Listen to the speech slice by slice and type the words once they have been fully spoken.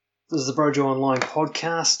This is the Brojo Online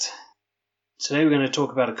podcast. Today we're going to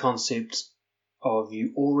talk about a concept of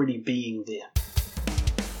you already being there.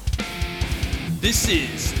 This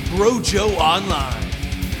is Brojo Online.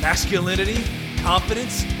 Masculinity,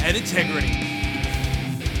 confidence, and integrity.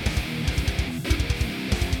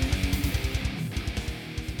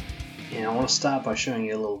 And I want to start by showing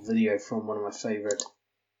you a little video from one of my favorite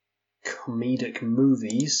comedic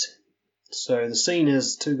movies. So the scene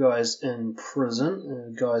is two guys in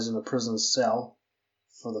prison, a guy's in a prison cell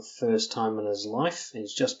for the first time in his life.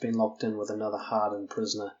 He's just been locked in with another hardened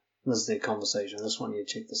prisoner. And this is their conversation. I just want you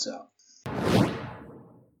to check this out. So now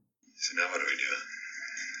what do we do?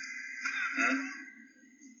 Huh?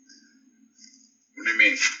 What do you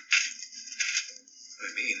mean? What do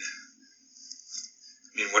you mean?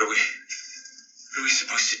 I mean, what are we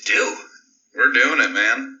supposed to do? We're doing it,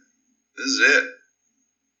 man. This is it.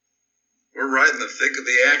 We're right in the thick of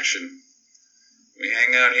the action. We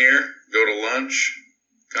hang out here, go to lunch,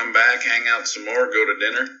 come back, hang out some more, go to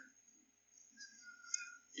dinner.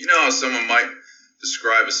 You know how someone might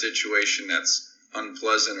describe a situation that's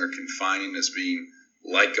unpleasant or confining as being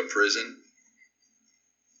like a prison?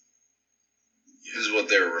 This is what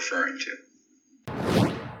they were referring to.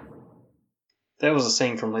 That was a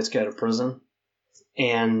scene from Let's Go to Prison.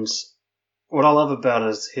 And what I love about it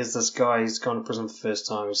is here's this guy, he's gone to prison for the first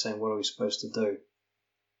time, he's saying, what are we supposed to do?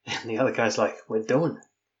 And the other guy's like, we're doing it.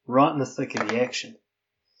 Right in the thick of the action.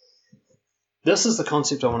 This is the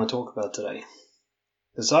concept I want to talk about today.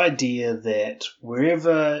 This idea that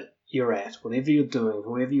wherever you're at, whatever you're doing,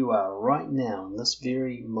 whoever you are right now in this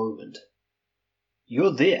very moment,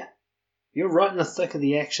 you're there. You're right in the thick of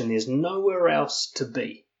the action. There's nowhere else to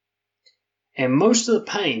be. And most of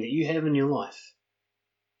the pain that you have in your life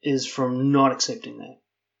is from not accepting that,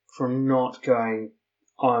 from not going,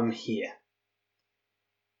 I'm here.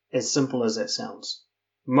 As simple as that sounds.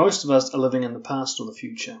 Most of us are living in the past or the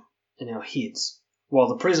future, in our heads, while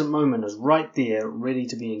the present moment is right there, ready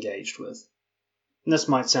to be engaged with. And this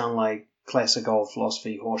might sound like classic old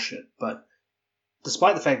philosophy horseshit, but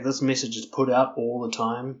despite the fact that this message is put out all the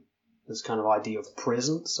time, this kind of idea of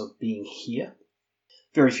presence, of being here,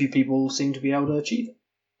 very few people seem to be able to achieve it.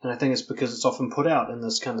 And I think it's because it's often put out in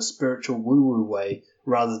this kind of spiritual woo-woo way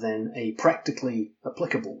rather than a practically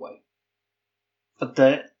applicable way. But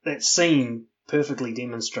that scene perfectly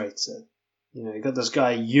demonstrates it. You know, you've got this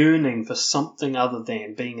guy yearning for something other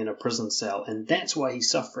than being in a prison cell, and that's why he's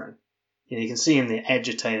suffering. You know, you can see him there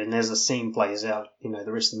agitated, and as the scene plays out, you know,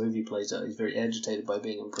 the rest of the movie plays out, he's very agitated by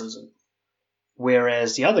being in prison.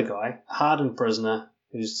 Whereas the other guy, a hardened prisoner,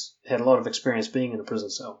 who's had a lot of experience being in a prison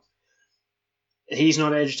cell, he's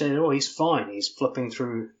not agitated at all. He's fine. He's flipping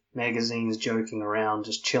through magazines, joking around,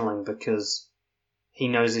 just chilling because he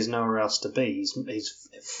knows there's nowhere else to be. He's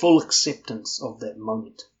full acceptance of that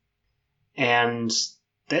moment. And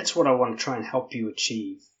that's what I want to try and help you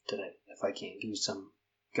achieve today, if I can. Give you some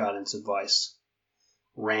guidance, advice,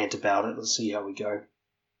 rant about it. Let's see how we go.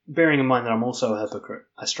 Bearing in mind that I'm also a hypocrite.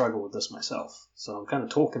 I struggle with this myself. So I'm kind of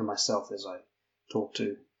talking to myself as I talk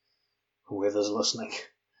to whoever's listening.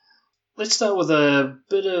 Let's start with a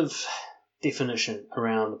bit of definition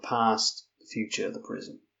around the past, the future, the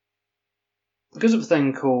present. Because of a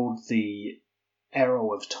thing called the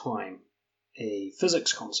arrow of time, a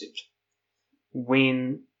physics concept,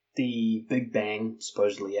 when the Big Bang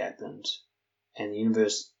supposedly happened and the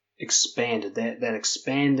universe expanded, that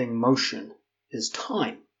expanding motion is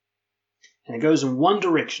time. And it goes in one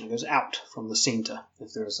direction, it goes out from the center,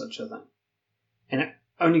 if there is such a thing. And it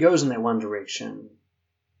only goes in that one direction.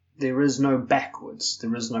 There is no backwards.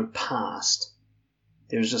 There is no past.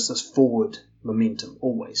 There is just this forward momentum,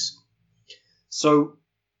 always. So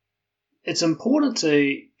it's important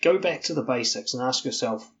to go back to the basics and ask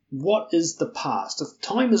yourself, what is the past? If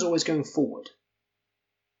time is always going forward,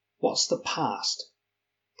 what's the past?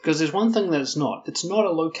 Because there's one thing that it's not. It's not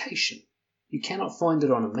a location. You cannot find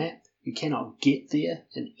it on a map. You cannot get there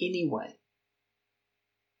in any way.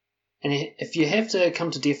 And if you have to come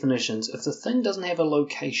to definitions, if the thing doesn't have a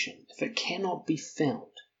location, if it cannot be found,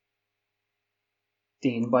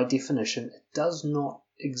 then by definition it does not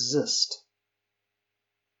exist.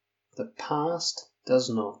 The past does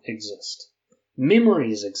not exist.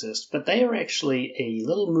 Memories exist, but they are actually a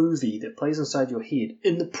little movie that plays inside your head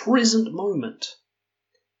in the present moment.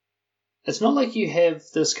 It's not like you have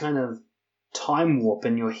this kind of time warp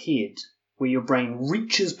in your head where your brain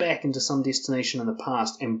reaches back into some destination in the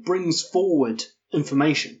past and brings forward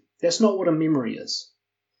information. That's not what a memory is.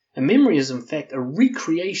 A memory is, in fact, a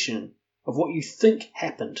recreation of what you think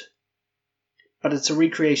happened. But it's a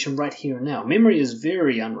recreation right here and now. Memory is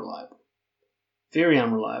very unreliable. Very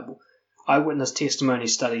unreliable. eyewitness testimony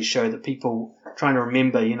studies show that people trying to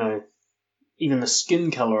remember, even the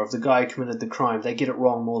skin color of the guy who committed the crime, they get it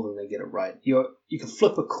wrong more than they get it right. You can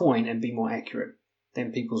flip a coin and be more accurate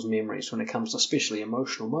than people's memories when it comes to especially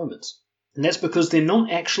emotional moments. And that's because they're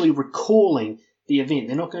not actually recalling the event.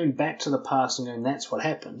 They're not going back to the past and going, that's what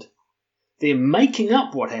happened. They're making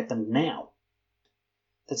up what happened now.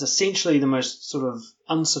 That's essentially the most sort of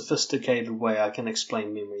unsophisticated way I can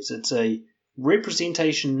explain memories. It's a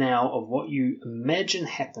representation now of what you imagine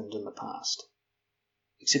happened in the past.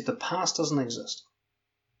 Except the past doesn't exist.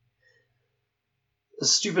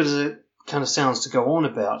 As stupid as it kind of sounds to go on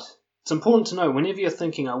about, it's important to know whenever you're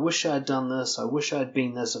thinking, I wish I had done this, I wish I had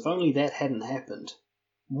been this, if only that hadn't happened,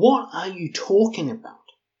 what are you talking about?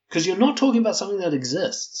 Because you're not talking about something that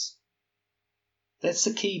exists. That's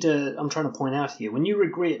the key I'm trying to point out here. When you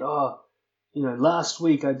regret, last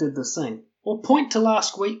week I did this thing, well, point to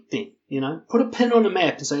last week then, put a pin on a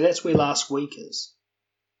map and say that's where last week is.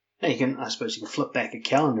 Now I suppose you can flip back a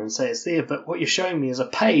calendar and say it's there, but what you're showing me is a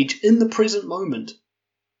page in the present moment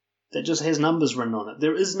that just has numbers written on it.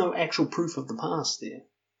 There is no actual proof of the past there,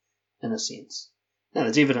 in a sense. Now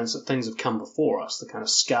there's evidence that things have come before us, the kind of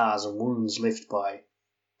scars and wounds left by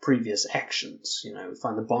previous actions. We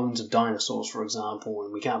find the bones of dinosaurs, for example,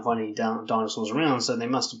 and we can't find any dinosaurs around, so they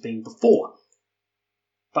must have been before.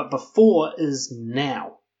 But before is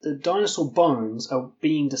now. The dinosaur bones are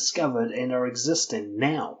being discovered and are existing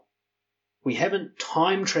now. We haven't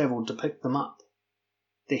time traveled to pick them up.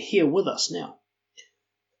 They're here with us now.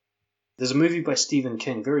 There's a movie by Stephen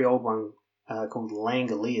King, very old one, called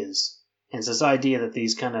Langoliers. And it's this idea that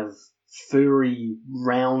these kind of furry,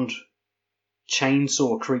 round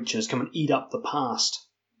chainsaw creatures come and eat up the past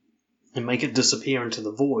and make it disappear into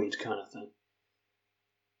the void kind of thing.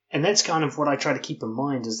 And that's kind of what I try to keep in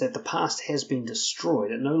mind, is that the past has been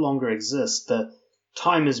destroyed. It no longer exists. The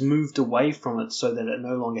time has moved away from it so that it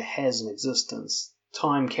no longer has an existence.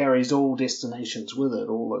 Time carries all destinations with it,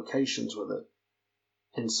 all locations with it.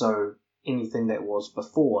 And so anything that was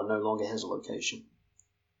before no longer has a location.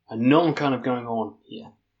 I know I'm kind of going on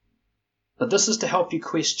here. But this is to help you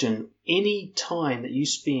question any time that you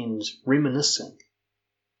spend reminiscing,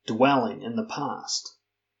 dwelling in the past.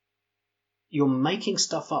 You're making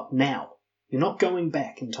stuff up now. You're not going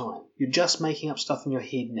back in time. You're just making up stuff in your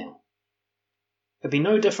head now. It'd be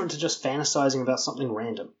no different to just fantasizing about something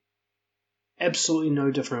random. Absolutely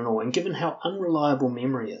no different at all. And given how unreliable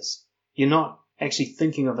memory is, you're not actually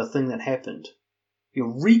thinking of a thing that happened.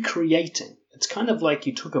 You're recreating. It's kind of like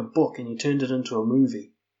you took a book and you turned it into a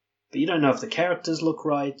movie. But you don't know if the characters look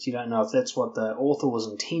right. You don't know if that's what the author was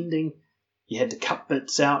intending. You had to cut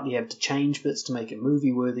bits out. You have to change bits to make it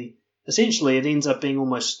movie-worthy. Essentially, it ends up being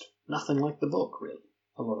almost nothing like the book, really,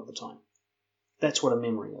 a lot of the time. That's what a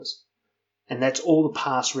memory is. And that's all the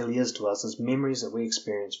past really is to us, is memories that we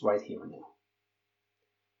experience right here and now.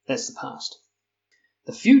 That's the past.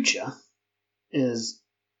 The future is,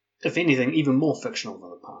 if anything, even more fictional than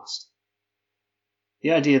the past.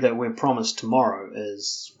 The idea that we're promised tomorrow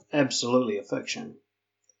is absolutely a fiction.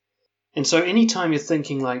 And so anytime you're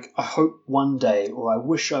thinking like, I hope one day, or I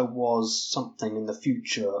wish I was something in the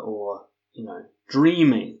future, or,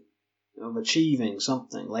 dreaming of achieving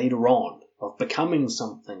something later on, of becoming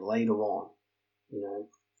something later on,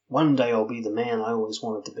 one day I'll be the man I always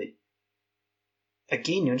wanted to be.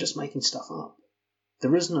 Again, you're just making stuff up.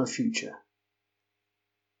 There is no future.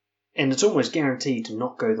 And it's almost guaranteed to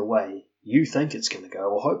not go the way you think it's going to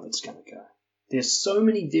go or hope it's going to go. There's so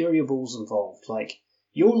many variables involved, like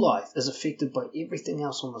your life is affected by everything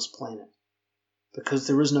else on this planet. Because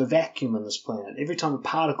there is no vacuum in this planet. Every time a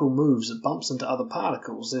particle moves, it bumps into other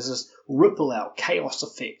particles. There's this ripple out, chaos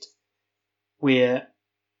effect, where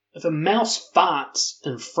if a mouse farts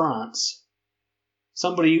in France,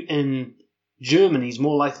 somebody in Germany is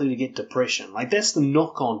more likely to get depression. Like, that's the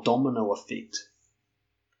knock-on domino effect.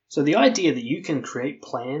 So the idea that you can create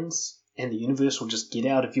plans and the universe will just get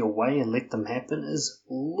out of your way and let them happen is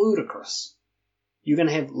ludicrous. You're going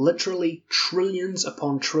to have literally trillions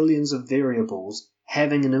upon trillions of variables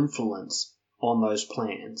having an influence on those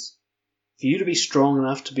plans. For you to be strong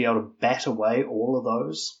enough to be able to bat away all of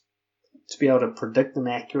those, to be able to predict them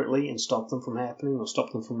accurately and stop them from happening or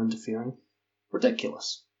stop them from interfering,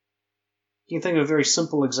 ridiculous. You can think of very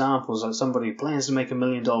simple examples, like somebody who plans to make $1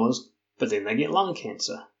 million, but then they get lung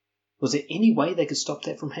cancer. Was there any way they could stop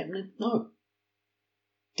that from happening? No.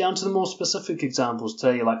 Down to the more specific examples,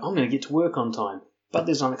 tell you like, I'm going to get to work on time, but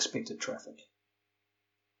there's unexpected traffic.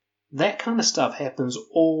 That kind of stuff happens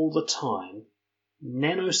all the time,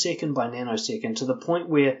 nanosecond by nanosecond, to the point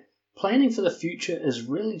where planning for the future is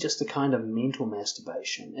really just a kind of mental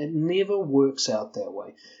masturbation. It never works out that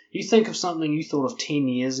way. You think of something you thought of 10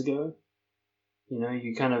 years ago.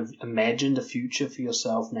 You kind of imagined a future for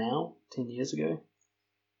yourself now, 10 years ago.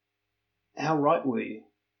 How right were you?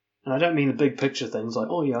 And I don't mean the big picture things like,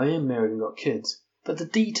 oh yeah, I am married and got kids. But the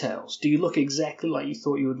details. Do you look exactly like you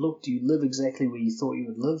thought you would look? Do you live exactly where you thought you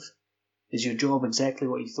would live? Is your job exactly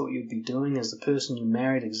what you thought you would be doing? Is the person you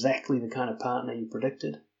married exactly the kind of partner you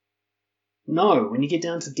predicted? No, when you get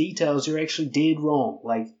down to details, you're actually dead wrong,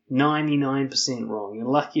 like 99% wrong. You're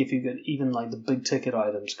lucky if you get even like the big ticket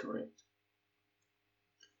items correct.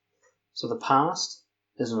 So the past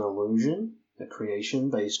is an illusion, a creation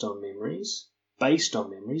based on memories,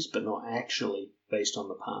 but not actually based on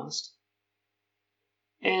the past.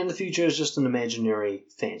 And the future is just an imaginary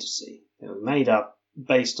fantasy that we made up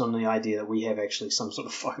based on the idea that we have actually some sort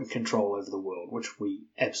of fucking control over the world, which we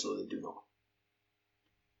absolutely do not.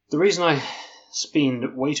 The reason I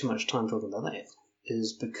spend way too much time talking about that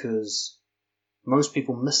is because most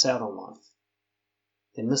people miss out on life.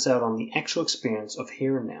 They miss out on the actual experience of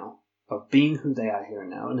here and now, of being who they are here and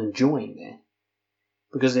now, and enjoying that,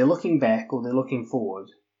 because they're looking back or they're looking forward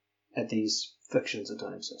at these fictions that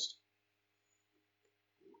don't exist.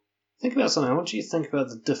 Think about something. I want you to think about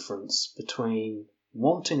the difference between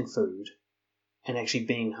wanting food and actually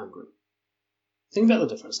being hungry. Think about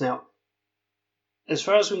the difference. Now, as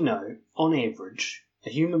far as we know, on average, a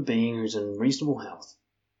human being who's in reasonable health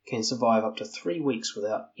can survive up to 3 weeks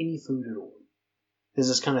without any food at all. There's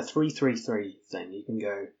this kind of 3-3-3 thing. You can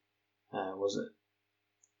go, was it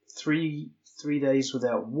 3 days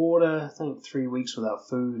without water, I think 3 weeks without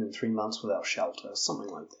food, and 3 months without shelter, something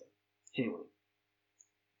like that. Anyway,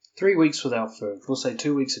 3 weeks without food. We'll say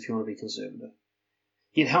 2 weeks if you want to be conservative.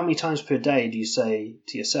 Yet how many times per day do you say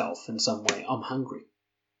to yourself in some way, I'm hungry?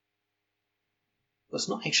 That's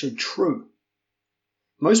not actually true.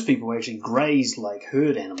 Most people actually graze like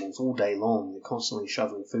herd animals all day long. They're constantly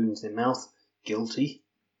shoveling food into their mouth. Guilty,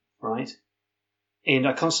 right? And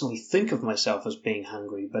I constantly think of myself as being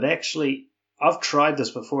hungry, but actually, I've tried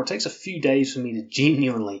this before. It takes a few days for me to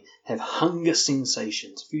genuinely have hunger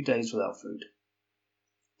sensations, a few days without food.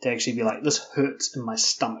 To actually be like, this hurts in my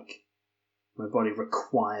stomach. My body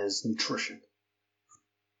requires nutrition.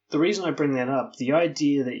 The reason I bring that up, the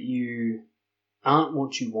idea that you aren't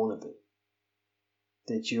what you want to be,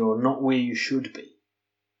 that you're not where you should be,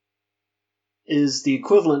 is the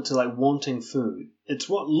equivalent to like wanting food. It's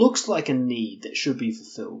what looks like a need that should be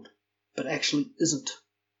fulfilled, but actually isn't.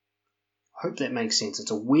 I hope that makes sense.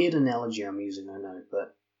 It's a weird analogy I'm using, I know,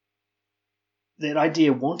 but that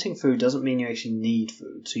idea of wanting food doesn't mean you actually need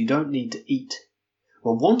food, so you don't need to eat.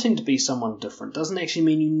 Well, wanting to be someone different doesn't actually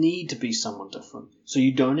mean you need to be someone different, so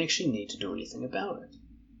you don't actually need to do anything about it.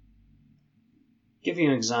 Give you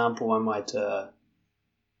an example, I might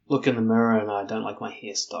look in the mirror and I don't like my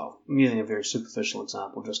hairstyle. I'm using a very superficial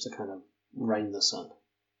example just to kind of rein this in.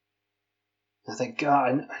 I think,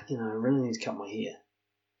 God, I really need to cut my hair.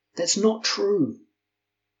 That's not true.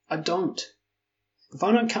 I don't. If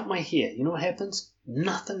I don't cut my hair, you know what happens?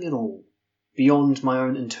 Nothing at all. Beyond my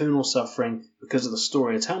own internal suffering because of the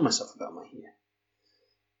story I tell myself about my hair.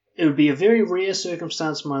 It would be a very rare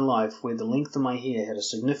circumstance in my life where the length of my hair had a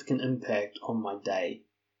significant impact on my day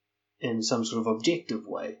in some sort of objective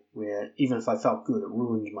way, where even if I felt good, it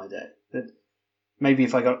ruined my day. That maybe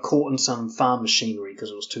if I got caught in some farm machinery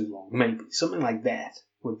because it was too long, maybe something like that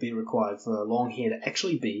would be required for long hair to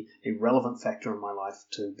actually be a relevant factor in my life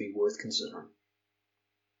to be worth considering.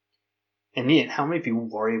 And yet, how many people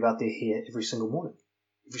worry about their hair every single morning,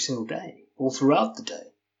 every single day, all throughout the day?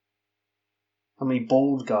 How many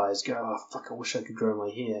bald guys go, oh fuck, I wish I could grow my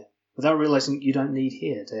hair, without realizing you don't need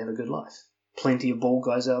hair to have a good life. Plenty of bald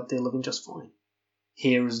guys out there living just fine.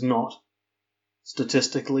 Hair is not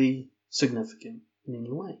statistically significant in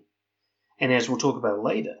any way. And as we'll talk about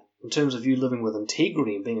later, in terms of you living with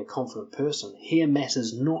integrity and being a confident person, hair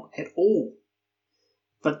matters not at all.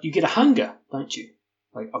 But you get a hunger, don't you?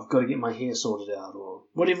 Like, I've got to get my hair sorted out, or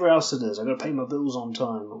whatever else it is. I've got to pay my bills on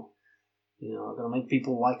time, or I've got to make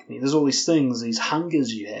people like me. There's all these things, these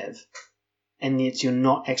hungers you have, and yet you're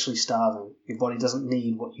not actually starving. Your body doesn't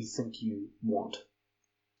need what you think you want.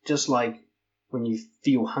 Just like when you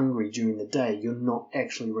feel hungry during the day, you're not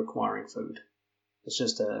actually requiring food. It's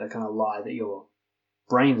just a kind of lie that your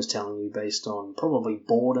brain is telling you based on probably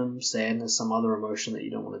boredom, sadness, some other emotion that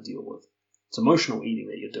you don't want to deal with. It's emotional eating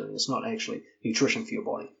that you're doing. It's not actually nutrition for your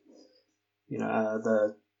body.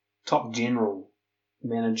 The top general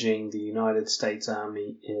managing the United States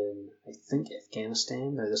Army in, I think,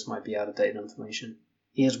 Afghanistan, though this might be out-of-date information.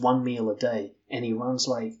 He has one meal a day, and he runs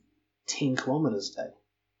like 10 kilometers a day.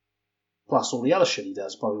 plus all the other shit he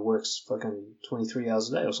does. Probably works fucking 23 hours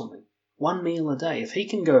a day or something. 1 meal a day. If he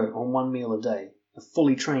can go on 1 meal a day, a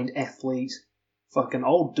fully trained athlete, fucking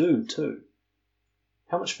old dude too,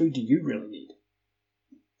 how much food do you really need?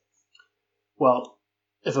 Well,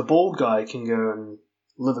 if a bald guy can go and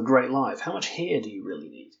live a great life, how much hair do you really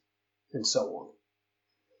need? And so on.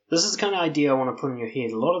 This is the kind of idea I want to put in your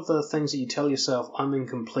head. A lot of the things that you tell yourself, I'm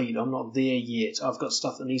incomplete, I'm not there yet, I've got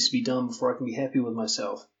stuff that needs to be done before I can be happy with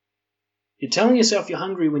myself. You're telling yourself you're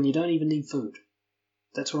hungry when you don't even need food.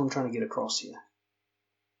 That's what I'm trying to get across here.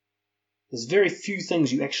 There's very few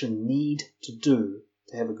things you actually need to do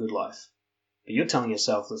to have a good life. But you're telling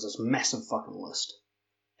yourself there's this massive fucking list.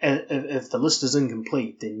 If the list is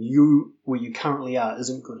incomplete, then where you currently are,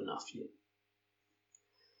 isn't good enough yet.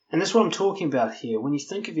 And that's what I'm talking about here. When you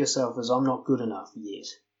think of yourself as I'm not good enough yet,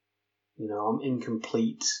 I'm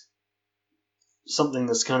incomplete, something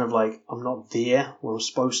that's kind of like I'm not there where I'm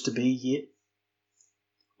supposed to be yet.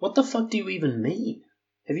 What the fuck do you even mean?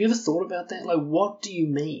 Have you ever thought about that? Like, what do you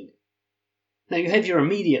mean? Now, you have your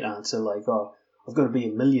immediate answer, like, oh, I've got to be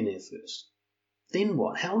a millionaire first. Then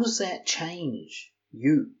what? How does that change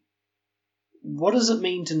you? What does it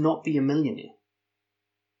mean to not be a millionaire?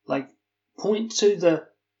 Like, point to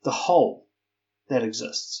the hole that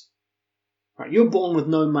exists. Right? You're born with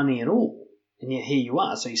no money at all, and yet here you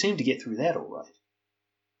are, so you seem to get through that all right.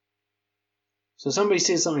 So somebody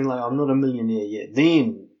says something like, I'm not a millionaire yet,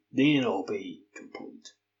 then I'll be complete,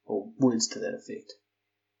 or words to that effect.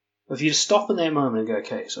 If you stop in that moment and go,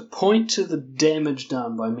 okay, so point to the damage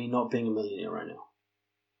done by me not being a millionaire right now.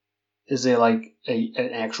 Is there like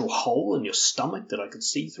an actual hole in your stomach that I could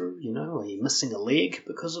see through? Are you missing a leg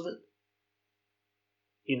because of it?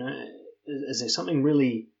 Is there something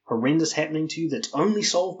really horrendous happening to you that's only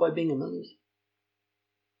solved by being a millionaire?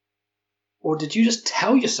 Or did you just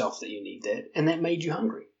tell yourself that you need that and that made you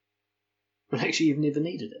hungry? When actually you've never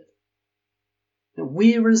needed it. Now,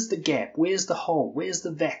 where is the gap? Where's the hole? Where's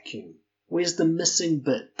the vacuum? Where's the missing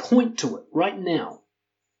bit? Point to it right now.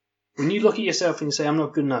 When you look at yourself and you say, I'm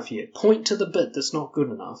not good enough yet, point to the bit that's not good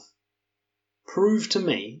enough. Prove to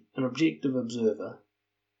me, an objective observer,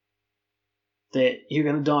 that you're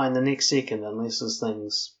going to die in the next second unless this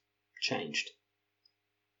thing's changed.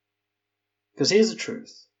 Because here's the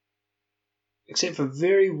truth. Except for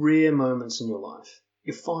very rare moments in your life,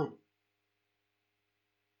 you're fine.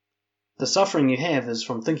 The suffering you have is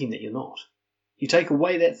from thinking that you're not. You take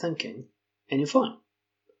away that thinking, and you're fine.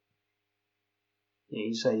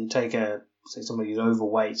 You say somebody who's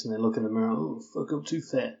overweight and they look in the mirror, oh, fuck, I'm too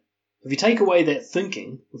fat. If you take away that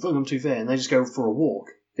thinking, fuck, I'm too fat, and they just go for a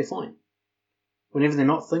walk, they're fine. Whenever they're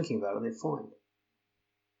not thinking about it, they're fine.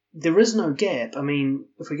 There is no gap. I mean,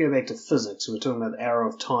 if we go back to physics, we're talking about the arrow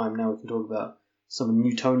of time, now we can talk about some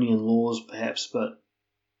Newtonian laws perhaps, but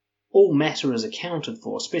all matter is accounted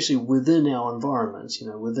for, especially within our environments,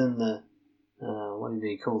 within the, what do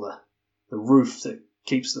you call the roof that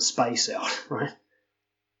keeps the space out, right?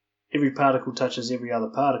 Every particle touches every other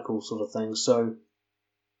particle sort of thing, so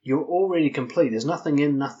you're already complete. There's nothing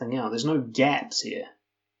in, nothing out. There's no gaps here.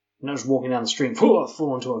 You're not just walking down the street and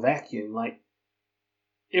fall into a vacuum. Like,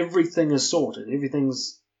 everything is sorted.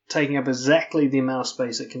 Everything's taking up exactly the amount of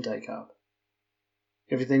space it can take up.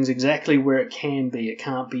 Everything's exactly where it can be. It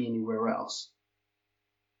can't be anywhere else.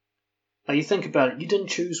 Like, you think about it, you didn't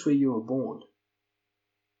choose where you were born.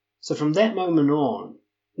 So from that moment on,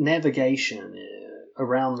 navigation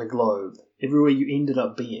around the globe, everywhere you ended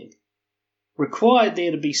up being, required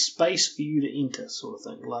there to be space for you to enter, sort of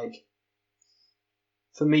thing. Like,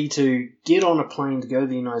 for me to get on a plane to go to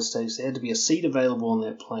the United States, there had to be a seat available on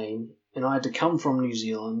that plane, and I had to come from New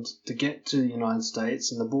Zealand to get to the United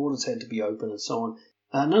States, and the borders had to be open and so on.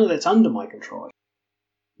 None of that's under my control.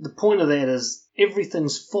 The point of that is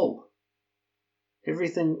everything's full.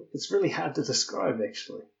 Everything, it's really hard to describe,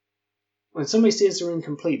 actually. When somebody says they're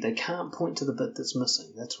incomplete, they can't point to the bit that's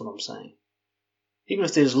missing. That's what I'm saying. Even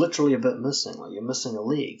if there's literally a bit missing, like you're missing a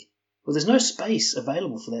leg, well, there's no space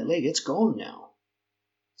available for that leg. It's gone now.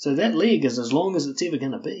 So that leg is as long as it's ever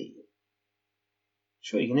going to be.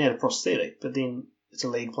 Sure, you can add a prosthetic, but then it's a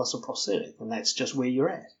leg plus a prosthetic, and that's just where you're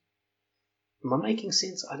at. Am I making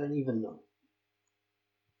sense? I don't even know.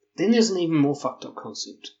 Then there's an even more fucked up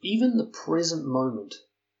concept. Even the present moment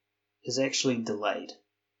is actually delayed.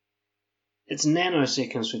 It's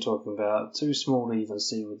nanoseconds we're talking about, too small to even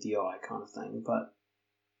see with the eye kind of thing, but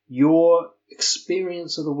your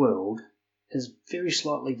experience of the world is very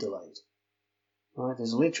slightly delayed. Right?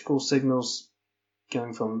 There's electrical signals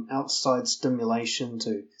going from outside stimulation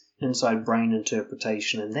to inside brain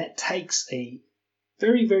interpretation, and that takes a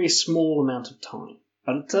very, very small amount of time.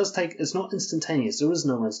 But it does take, it's not instantaneous. There is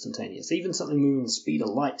no instantaneous. Even something moving the speed of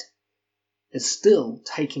light is still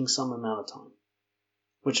taking some amount of time.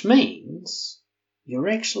 Which means you're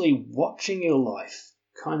actually watching your life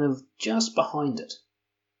kind of just behind it.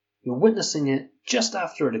 You're witnessing it just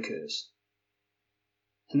after it occurs.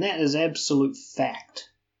 And that is absolute fact.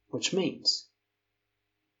 Which means,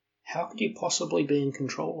 how could you possibly be in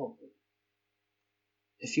control of it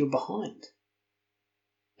if you're behind?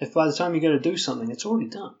 If by the time you go to do something, it's already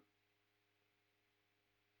done.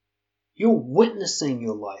 You're witnessing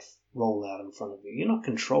your life roll out in front of you. You're not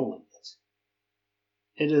controlling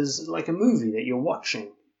it. It is like a movie that you're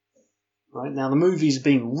watching. Right? Now the movie's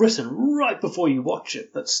being written right before you watch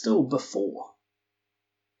it, but still before.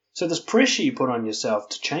 So this pressure you put on yourself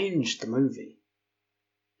to change the movie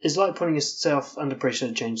is like putting yourself under pressure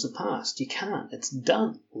to change the past. You can't. It's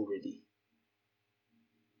done already.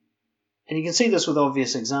 And you can see this with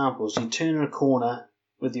obvious examples. You turn in a corner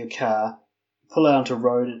with your car, pull out onto a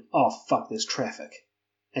road, and oh fuck, there's traffic.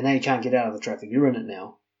 And now you can't get out of the traffic. You're in it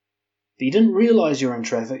now. But you didn't realise you're in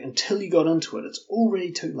traffic until you got into it. It's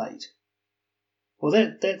already too late.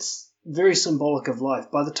 Well, that's very symbolic of life.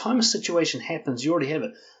 By the time a situation happens, you already have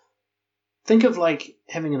it. Think of like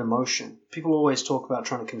having an emotion. People always talk about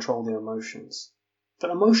trying to control their emotions. But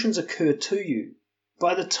emotions occur to you.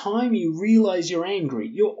 By the time you realise you're angry,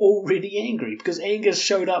 you're already angry because anger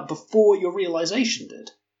showed up before your realisation did.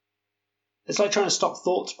 It's like trying to stop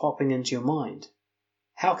thoughts popping into your mind.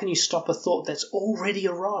 How can you stop a thought that's already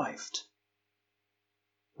arrived?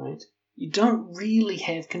 Right? You don't really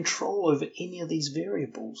have control over any of these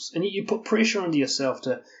variables. And yet you put pressure onto yourself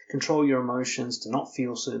to control your emotions, to not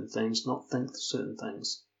feel certain things, not think certain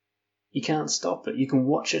things. You can't stop it. You can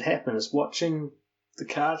watch it happen. It's watching the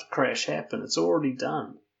car crash happen. It's already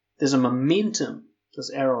done. There's a momentum,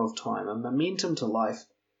 this arrow of time, a momentum to life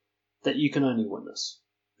that you can only witness.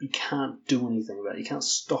 You can't do anything about it. You can't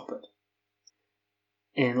stop it.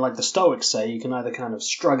 And like the Stoics say, you can either kind of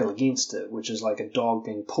struggle against it, which is like a dog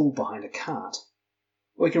being pulled behind a cart,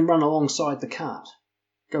 or you can run alongside the cart,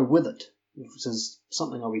 go with it, which is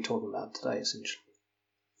something I'll be talking about today, essentially.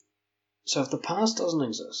 So if the past doesn't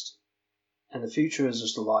exist, and the future is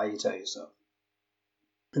just a lie you tell yourself,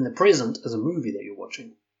 and the present is a movie that you're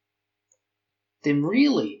watching, then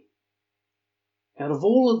really, out of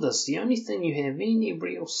all of this, the only thing you have any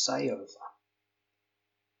real say over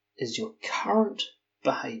is your current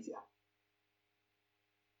behaviour.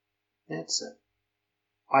 That's it.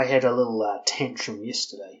 I had a little tantrum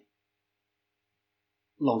yesterday.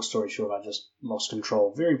 Long story short, I just lost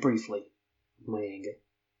control very briefly of my anger.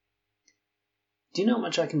 Do you know how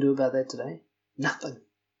much I can do about that today? Nothing.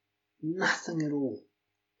 Nothing at all.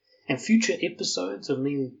 And future episodes of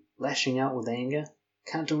me lashing out with anger,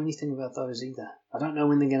 can't do anything about those either. I don't know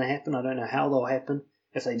when they're going to happen. I don't know how they'll happen.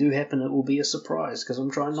 If they do happen, it will be a surprise because I'm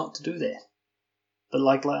trying not to do that. But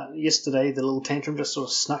like yesterday, the little tantrum just sort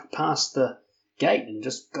of snuck past the gate and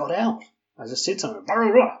just got out. I just said something.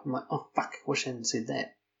 I'm like, oh fuck, wish I hadn't said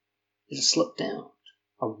that. It just slipped out.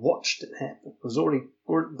 I watched it happen. It was already,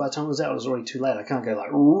 by the time it was out, it was already too late. I can't go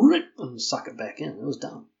like, rip, and suck it back in. It was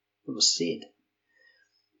done. It was said.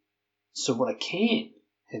 So what I can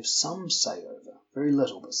have some say over, very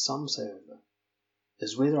little, but some say over,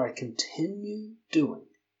 is whether I continue doing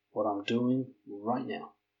what I'm doing right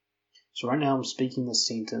now. So right now I'm speaking this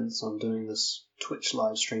sentence, I'm doing this Twitch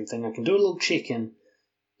live stream thing. I can do a little check-in.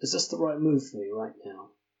 Is this the right move for me right now?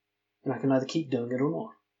 And I can either keep doing it or not.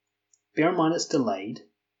 Bear in mind it's delayed,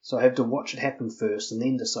 so I have to watch it happen first and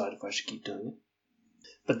then decide if I should keep doing it.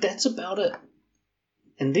 But that's about it.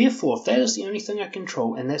 And therefore, if that is the only thing I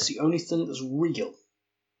control, and that's the only thing that's real,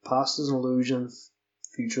 past is an illusion,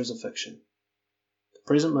 future is a fiction. The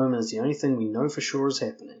present moment is the only thing we know for sure is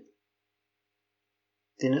happening.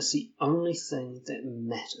 Then it's the only thing that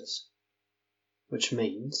matters. Which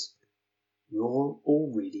means you're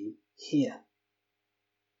already here.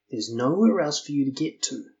 There's nowhere else for you to get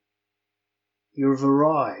to. You've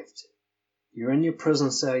arrived. You're in your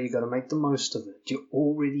prison cell, you've got to make the most of it. You're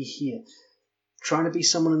already here. Trying to be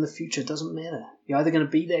someone in the future doesn't matter. You're either going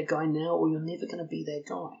to be that guy now or you're never going to be that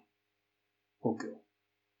guy. Or girl.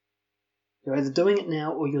 You're either doing it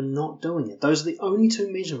now or you're not doing it. Those are the only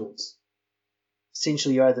two measurements.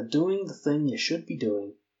 Essentially, you're either doing the thing you should be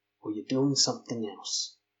doing or you're doing something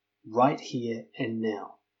else. Right here and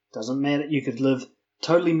now. Doesn't matter. You could live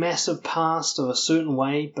totally massive past of a certain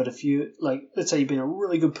way, but if you, like, let's say you've been a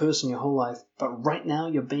really good person your whole life, but right now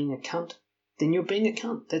you're being a cunt, then you're being a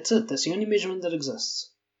cunt. That's it. That's the only measurement that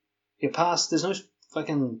exists. Your past, there's no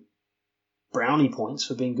fucking brownie points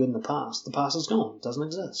for being good in the past. The past is gone. It doesn't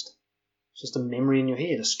exist. It's just a memory in your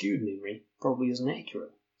head, a skewed memory. Probably isn't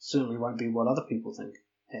accurate. Certainly won't be what other people think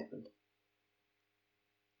happened.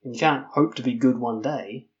 And you can't hope to be good one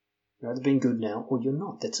day. You're either being good now or you're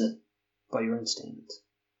not. That's it. By your own standards.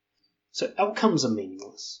 So outcomes are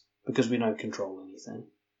meaningless because we don't control anything.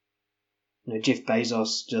 Jeff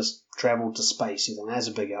Bezos just travelled to space. You think that's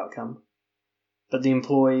a big outcome. But the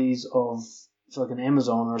employees of fucking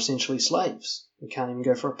Amazon are essentially slaves. They can't even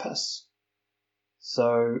go for a piss.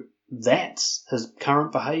 So that's his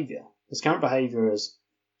current behaviour. His current behaviour is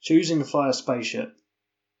choosing to fly a spaceship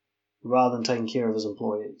rather than taking care of his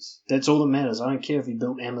employees. That's all that matters. I don't care if he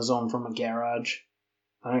built Amazon from a garage.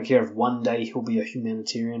 I don't care if one day he'll be a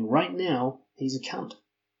humanitarian. Right now, he's a cunt.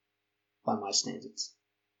 By my standards.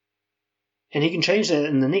 And he can change that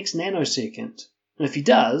in the next nanosecond. And if he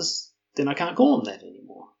does, then I can't call him that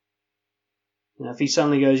anymore. If he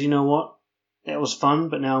suddenly goes, you know what? That was fun,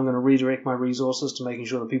 but now I'm going to redirect my resources to making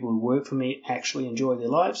sure the people who work for me actually enjoy their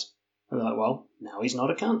lives. I'll be like, well, now he's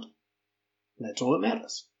not a cunt. And that's all that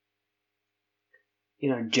matters.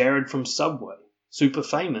 Jared from Subway. Super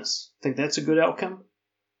famous. Think that's a good outcome?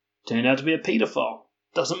 Turned out to be a paedophile.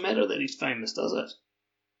 Doesn't matter that he's famous, does it?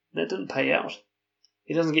 That didn't pay out.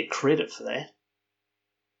 He doesn't get credit for that.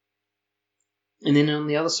 And then on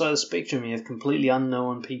the other side of the spectrum, you have completely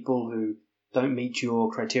unknown people who don't meet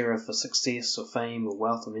your criteria for success or fame or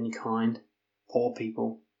wealth of any kind. Poor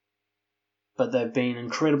people. But they've been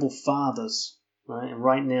incredible fathers, right? And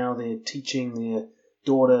right now they're teaching their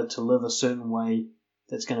daughter to live a certain way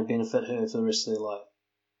that's going to benefit her for the rest of their life.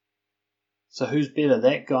 So who's better,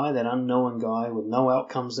 that guy, that unknown guy with no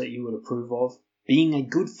outcomes that you would approve of, being a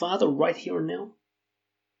good father right here and now?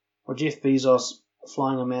 Or Jeff Bezos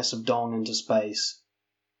flying a massive dong into space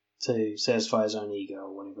to satisfy his own ego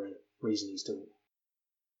or whatever reason he's doing it?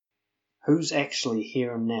 Who's actually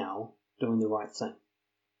here and now doing the right thing?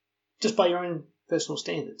 Just by your own personal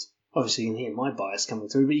standards. Obviously you can hear my bias coming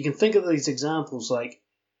through, but you can think of these examples like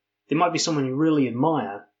there might be someone you really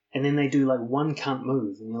admire and then they do like one cunt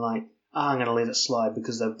move and you're like, I'm going to let it slide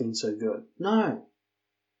because they've been so good. No.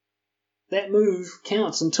 That move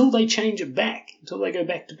counts until they change it back, until they go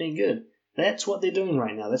back to being good. That's what they're doing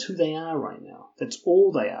right now. That's who they are right now. That's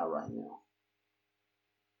all they are right now.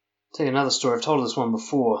 I'll tell you another story. I've told this one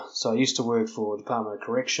before. So I used to work for Department of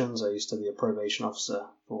Corrections. I used to be a probation officer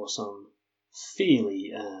for some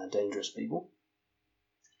fairly dangerous people.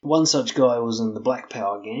 One such guy was in the Black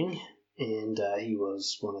Power gang, and he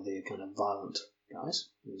was one of their kind of violent guys.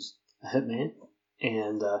 He was a hitman,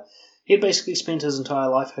 and he had basically spent his entire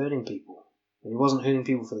life hurting people. And he wasn't hurting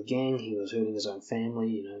people for the gang, he was hurting his own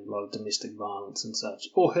family, a lot of domestic violence and such,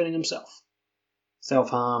 or hurting himself.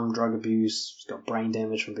 Self-harm, drug abuse, he's got brain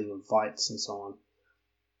damage from being in fights and so on.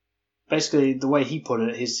 Basically, the way he put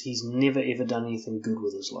it is he's never ever done anything good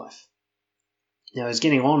with his life. Now, he's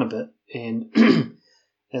getting on a bit, and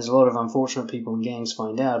as a lot of unfortunate people in gangs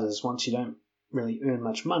find out, is once you don't really earn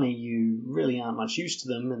much money, you really aren't much use to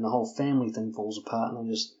them, and the whole family thing falls apart, and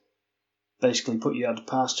they just basically put you out to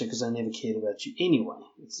pasture because they never cared about you anyway.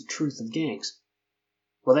 It's the truth of gangs.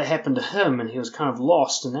 Well, that happened to him, and he was kind of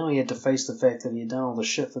lost, and now he had to face the fact that he had done all this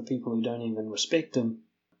shit for people who don't even respect him,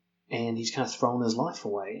 and he's kind of thrown his life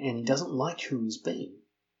away, and he doesn't like who he's been.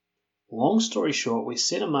 Long story short, we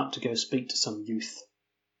set him up to go speak to some youth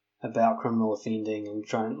about criminal offending and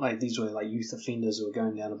trying, these were youth offenders who were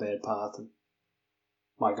going down a bad path, and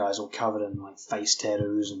my guy's all covered in face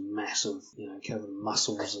tattoos and massive, covered in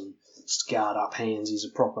muscles and scarred up hands. He's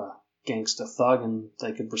a proper gangster thug, and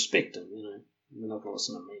they could respect him, They're not going to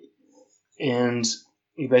listen to me. And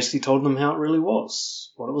he basically told them how it really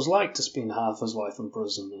was, what it was like to spend half his life in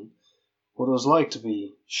prison, and what it was like to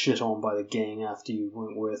be shit on by the gang after you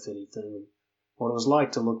weren't worth anything, and what it was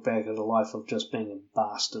like to look back at a life of just being a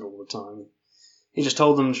bastard all the time. He just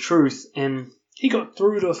told them the truth, and he got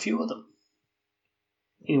through to a few of them.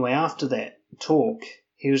 Anyway, after that talk,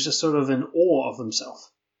 he was just sort of in awe of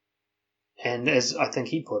himself. And as I think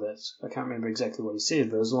he put it, I can't remember exactly what he said,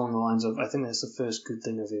 but it was along the lines of, I think that's the first good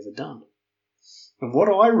thing I've ever done. And what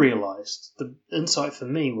I realised, the insight for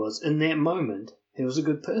me was, in that moment, he was a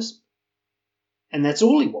good person. And that's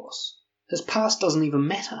all he was. His past doesn't even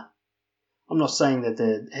matter. I'm not saying that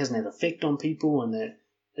that hasn't had an effect on people and that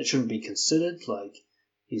it shouldn't be considered,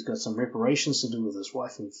 he's got some reparations to do with his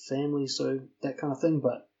wife and family, so that kind of thing,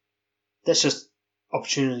 but that's just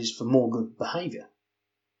opportunities for more good behaviour.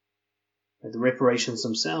 The reparations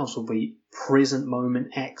themselves will be present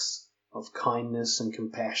moment acts of kindness and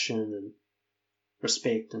compassion and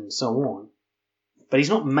respect and so on. But he's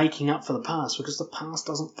not making up for the past because the past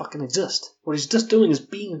doesn't fucking exist. What he's just doing is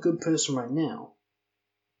being a good person right now.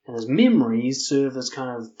 And his memories serve as kind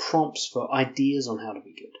of prompts for ideas on how to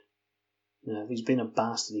be good. You know, if he's been a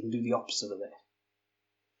bastard, he can do the opposite of that.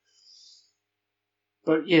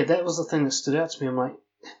 But yeah, that was the thing that stood out to me. I'm like,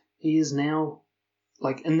 he is now,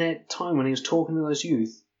 like in that time when he was talking to those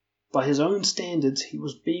youth, by his own standards, he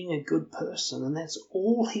was being a good person, and that's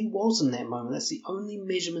all he was in that moment. That's the only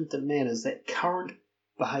measurement that matters, that current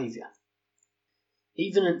behavior.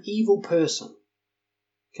 Even an evil person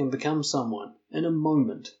can become someone in a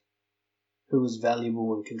moment who is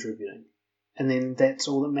valuable and contributing. And then that's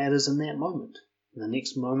all that matters in that moment. And the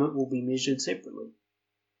next moment will be measured separately.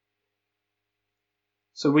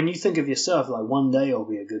 So when you think of yourself, like, one day I'll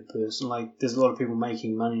be a good person, like, there's a lot of people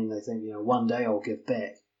making money and they think, one day I'll give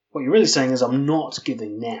back. What you're really saying is, I'm not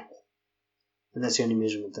giving now. And that's the only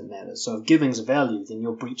measurement that matters. So if giving's a value, then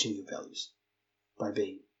you're breaching your values by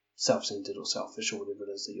being self-centered or selfish or whatever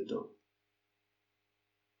it is that you're doing.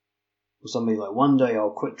 Or somebody like, one day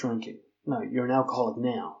I'll quit drinking. No, you're an alcoholic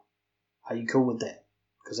now. Are you cool with that?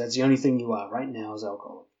 Because that's the only thing you are right now is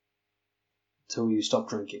alcoholic. Until you stop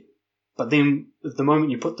drinking. But then, at the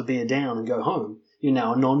moment you put the beer down and go home, you're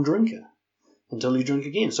now a non-drinker. Until you drink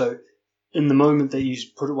again. So, in the moment that you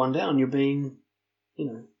put one down, you're being,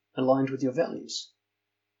 aligned with your values.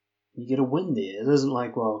 You get a win there. It isn't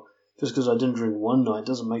like, well, just because I didn't drink one night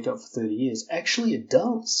doesn't make up for 30 years. Actually, it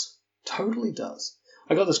does. Totally does.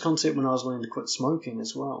 I got this concept when I was learning to quit smoking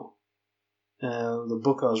as well. The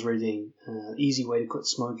book I was reading, Easy Way to Quit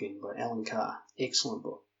Smoking by Alan Carr. Excellent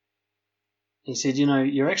book. He said,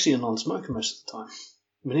 you're actually a non-smoker most of the time.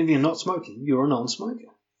 Whenever you're not smoking, you're a non-smoker.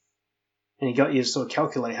 And he got you to sort of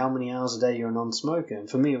calculate how many hours a day you're a non-smoker. And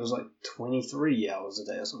for me, it was like 23 hours a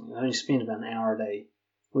day or something. I only spent about an hour a day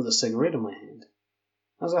with a cigarette in my hand.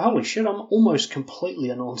 I was like, holy shit, I'm almost completely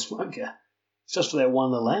a non-smoker. It's just for that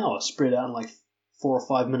one little hour spread out in like 4 or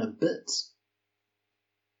 5 minute bits.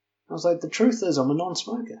 I was like, the truth is, I'm a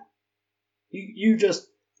non-smoker. You just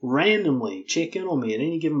randomly check in on me at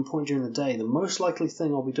any given point during the day, the most likely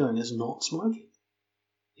thing I'll be doing is not smoking.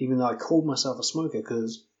 Even though I called myself a smoker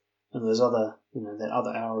because those other, that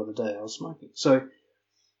other hour of the day I was smoking. So,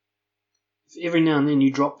 if every now and then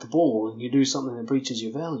you drop the ball and you do something that breaches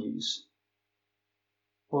your values,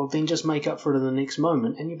 well, then just make up for it in the next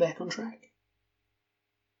moment and you're back on track.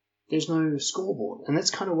 There's no scoreboard. And that's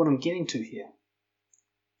kind of what I'm getting to here.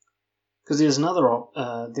 Because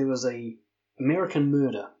there was a American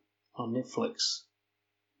Murder on Netflix.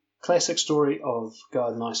 Classic story of guy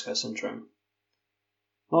with nice guy syndrome.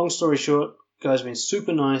 Long story short, guy's been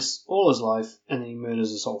super nice all his life, and then he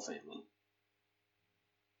murders his whole family.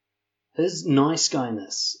 His nice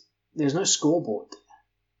guyness, there's no scoreboard there.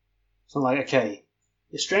 It's not like, okay,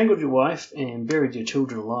 you strangled your wife and buried your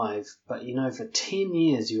children alive, but for 10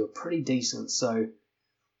 years you were pretty decent, so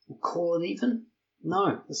we'll call it even?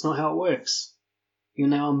 No, that's not how it works. You're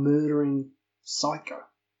now a murdering psycho.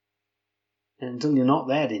 And until you're not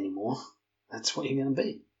that anymore, that's what you're going to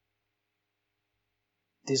be.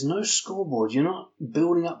 There's no scoreboard. You're not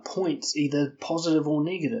building up points, either positive or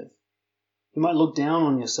negative. You might look down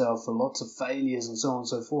on yourself for lots of failures and so on and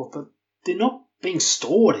so forth, but they're not being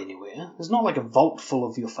stored anywhere. There's not like a vault full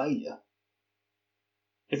of your failure.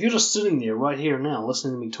 If you're just sitting there right here and now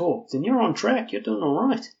listening to me talk, then you're on track. You're doing all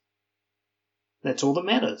right. That's all that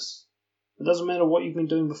matters. It doesn't matter what you've been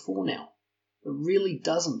doing before now. It really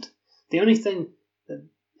doesn't. The only thing that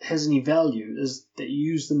has any value is that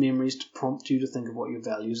you use the memories to prompt you to think of what your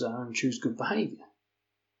values are and choose good behavior.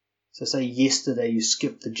 So say yesterday you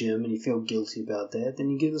skipped the gym and you feel guilty about that, then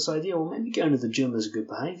you get this idea, well, maybe going to the gym is a good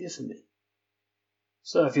behavior for me.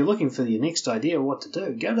 So if you're looking for your next idea of what to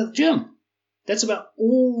do, go to the gym. That's about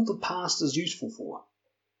all the past is useful for.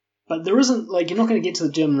 But there isn't, you're not going to get to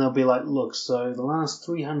the gym and they'll be like, look, so the last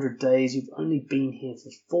 300 days you've only been here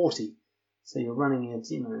for 40. So you're running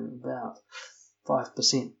at, about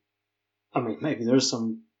 5%. I mean, maybe there is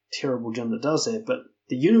some terrible gym that does that, but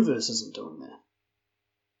the universe isn't doing that.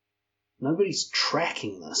 Nobody's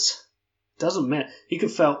tracking this. It doesn't matter. You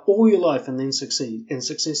could fail all your life and then succeed, and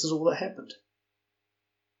success is all that happened.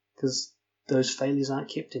 Because those failures aren't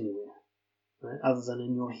kept anywhere, right, other than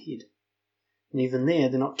in your head. And even there,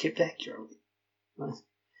 they're not kept accurately. Right?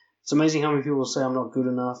 It's amazing how many people say I'm not good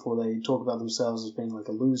enough, or they talk about themselves as being like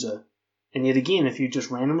a loser. And yet again, if you just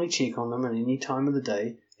randomly check on them at any time of the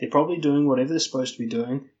day, they're probably doing whatever they're supposed to be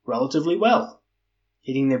doing relatively well.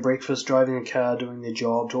 Eating their breakfast, driving a car, doing their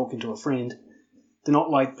job, talking to a friend. They're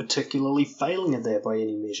not particularly failing at that by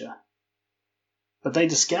any measure. But they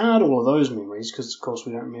discard all of those memories because, of course,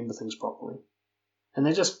 we don't remember things properly. And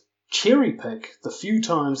they just cherry pick the few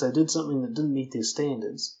times they did something that didn't meet their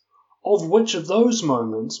standards of which of those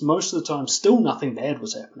moments, most of the time, still nothing bad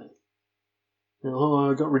was happening.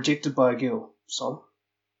 I got rejected by a girl. So?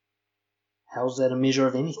 How's that a measure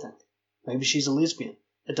of anything? Maybe she's a lesbian.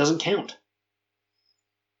 It doesn't count.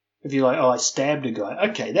 If you're like, I stabbed a guy,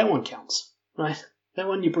 okay, that one counts, right? That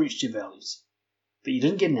one you breached your values. But you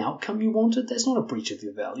didn't get an outcome you wanted, that's not a breach of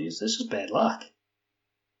your values, that's just bad luck.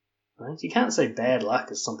 Right? You can't say bad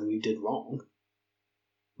luck is something you did wrong.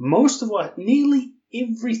 Nearly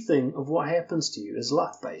everything of what happens to you is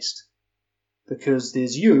luck-based. Because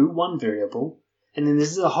there's you, one variable, and then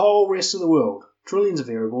there's the whole rest of the world, trillions of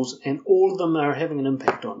variables, and all of them are having an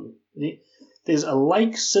impact on you. There's a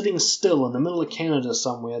lake sitting still in the middle of Canada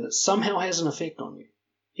somewhere that somehow has an effect on you,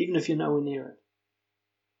 even if you're nowhere near it.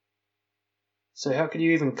 So how could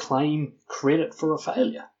you even claim credit for a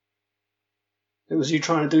failure? It was you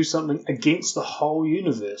trying to do something against the whole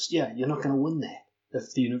universe. Yeah, you're not going to win that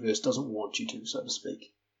if the universe doesn't want you to, so to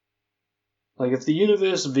speak. Like if the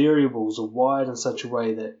universe variables are wired in such a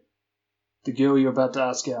way that the girl you're about to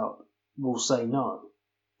ask out will say no,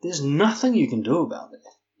 there's nothing you can do about that.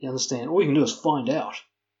 You understand? All you can do is find out.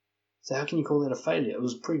 So how can you call that a failure? It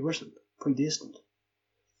was pre-written, predestined.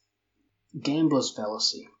 Gambler's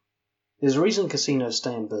fallacy. There's a reason casinos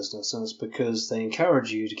stay in business, and it's because they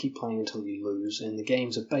encourage you to keep playing until you lose, and the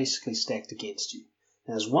games are basically stacked against you.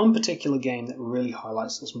 And there's one particular game that really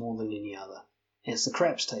highlights this more than any other, and it's the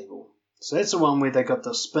craps table. So that's the one where they got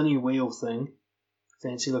the spinny wheel thing,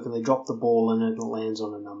 fancy looking, they drop the ball in it and it lands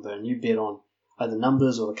on a number, and you bet on either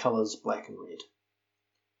numbers or the colours black and red.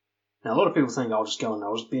 Now a lot of people think I'll just go and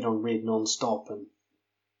I'll just bet on red non-stop, and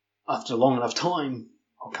after a long enough time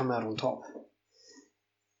I'll come out on top.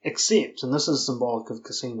 Except, and this is symbolic of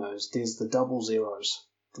casinos, there's the double zeros.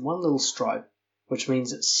 The one little stripe, which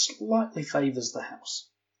means it slightly favours the house.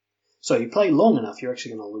 So you play long enough, you're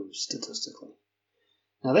actually going to lose, statistically.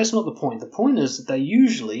 Now that's not the point. The point is that they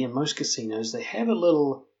usually, in most casinos, they have a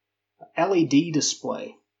little LED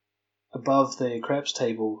display above the craps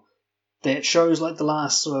table that shows like the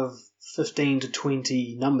last sort of 15 to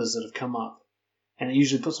 20 numbers that have come up. And it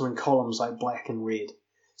usually puts them in columns like black and red.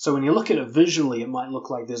 So when you look at it visually, it might look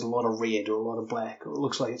like there's a lot of red or a lot of black, or it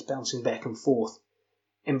looks like it's bouncing back and forth.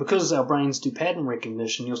 And because our brains do pattern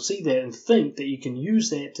recognition, you'll see that and think that you can use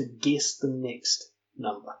that to guess the next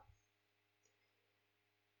number.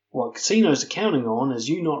 What casinos are counting on is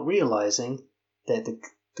you not realizing that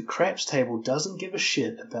the craps table doesn't give a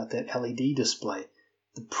shit about that LED display.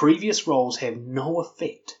 The previous rolls have no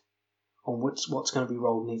effect on what's going to be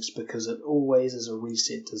rolled next, because it always is a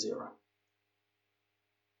reset to zero.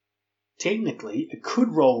 Technically, it could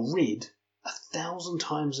roll red 1,000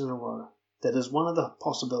 times in a row. That is one of the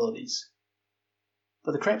possibilities.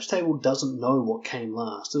 But the craps table doesn't know what came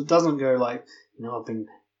last. It doesn't go like, I've been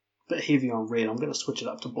a bit heavy on red, I'm going to switch it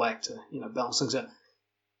up to black to, balance things out.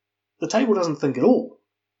 The table doesn't think at all.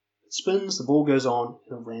 It spins, the ball goes on,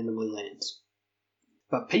 and it randomly lands.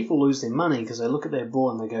 But people lose their money because they look at their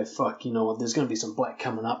board and they go, fuck, there's going to be some black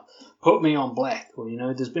coming up. Put me on black. Or,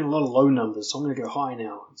 there's been a lot of low numbers, so I'm going to go high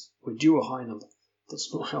now. We're due a high number.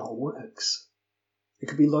 That's not how it works. It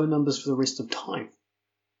could be low numbers for the rest of time.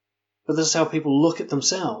 But this is how people look at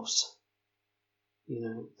themselves.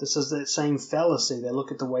 This is that same fallacy. They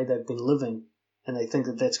look at the way they've been living and they think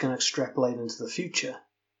that that's going to extrapolate into the future.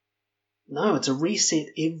 No, it's a reset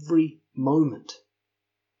every moment.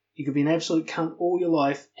 You could be an absolute cunt all your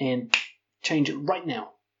life and change it right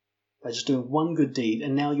now by just doing one good deed,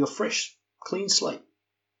 and now you're fresh, clean slate.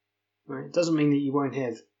 Right? It doesn't mean that you won't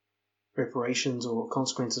have reparations or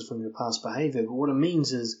consequences from your past behavior, but what it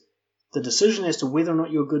means is the decision as to whether or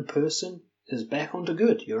not you're a good person is back onto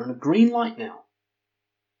good. You're in a green light now.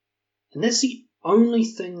 And that's the only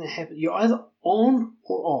thing that happens. You're either on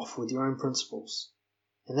or off with your own principles.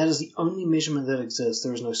 And that is the only measurement that exists.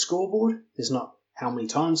 There is no scoreboard. There's not how many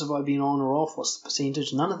times have I been on or off, what's the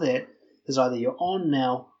percentage, none of that. There's either you're on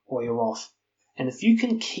now or you're off. And if you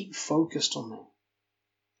can keep focused on that,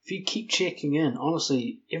 if you keep checking in,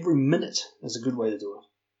 honestly, every minute is a good way to do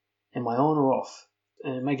it. Am I on or off?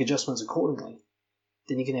 And make adjustments accordingly.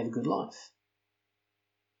 Then you can have a good life.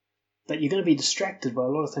 But you're going to be distracted by a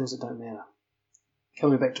lot of things that don't matter.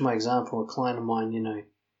 Coming back to my example, a client of mine,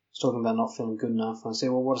 was talking about not feeling good enough. And I said,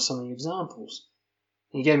 well, what are some of the examples?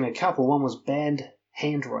 And he gave me a couple. One was bad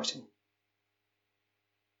handwriting.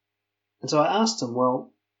 And so I asked him,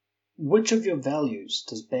 well, which of your values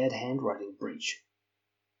does bad handwriting breach?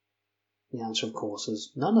 The answer, of course,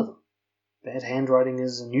 is none of them. Bad handwriting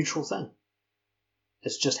is a neutral thing.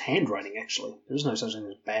 It's just handwriting, actually. There is no such thing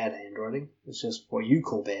as bad handwriting. It's just what you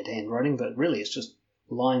call bad handwriting, but really it's just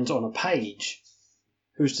lines on a page.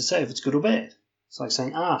 Who's to say if it's good or bad? It's like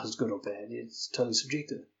saying art is good or bad. It's totally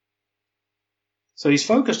subjective. So he's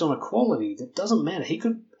focused on a quality that doesn't matter. He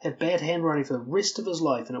could have bad handwriting for the rest of his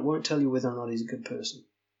life and it won't tell you whether or not he's a good person.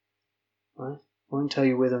 Right? It won't tell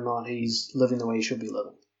you whether or not he's living the way he should be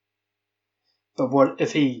living. But what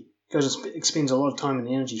if he goes and expends a lot of time and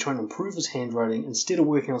energy trying to improve his handwriting instead of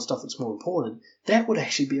working on stuff that's more important? That would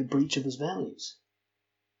actually be a breach of his values.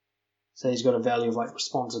 Say he's got a value of like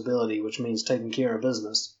responsibility, which means taking care of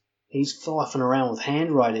business. He's fluffing around with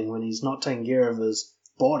handwriting when he's not taking care of his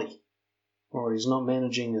body or he's not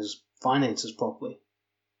managing his finances properly.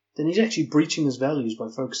 Then he's actually breaching his values by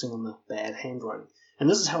focusing on the bad handwriting. And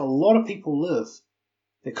this is how a lot of people live.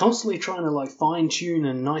 They're constantly trying to like fine-tune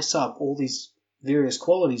and nice up all these various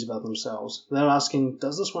qualities about themselves without asking,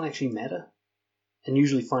 does this one actually matter? And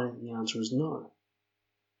usually finding the answer is no.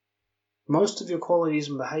 Most of your qualities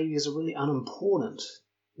and behaviors are really unimportant.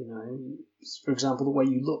 You know, for example, the way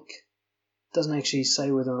you look doesn't actually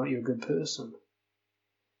say whether or not you're a good person.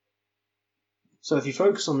 So if you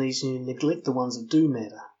focus on these and you neglect the ones that do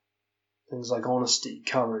matter, things like honesty,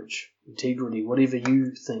 courage, integrity, whatever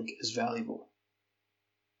you think is valuable,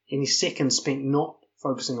 any second spent not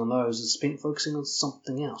focusing on those is spent focusing on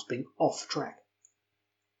something else, being off track.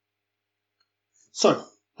 So,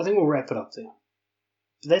 I think we'll wrap it up there.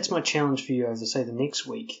 That's my challenge for you over, say, the next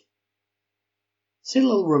week. Set a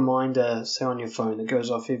little reminder, say on your phone, that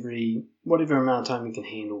goes off every whatever amount of time you can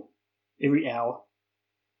handle, every hour.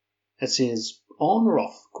 It says on or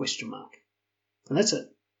off, ? And that's it.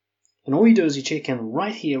 And all you do is you check in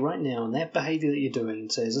right here, right now, in that behavior that you're doing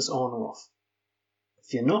and say, is this on or off?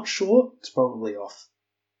 If you're not sure, it's probably off.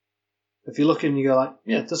 If you look and you go like,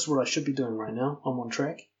 yeah, this is what I should be doing right now, I'm on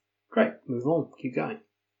track, great, move on, keep going.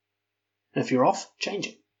 And if you're off, change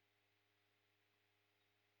it.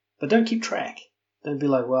 But don't keep track. Don't be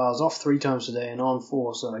like, well, I was off 3 times today and on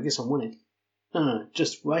 4, so I guess I'm winning. No,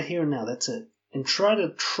 just right here and now, that's it. And try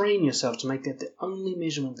to train yourself to make that the only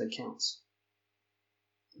measurement that counts.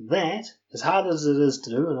 That, as hard as it is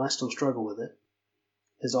to do, and I still struggle with it,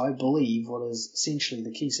 is, I believe, what is essentially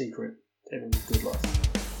the key secret to having a good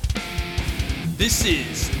life. This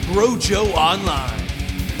is Brojo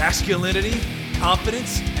Online. Masculinity,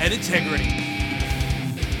 confidence, and integrity.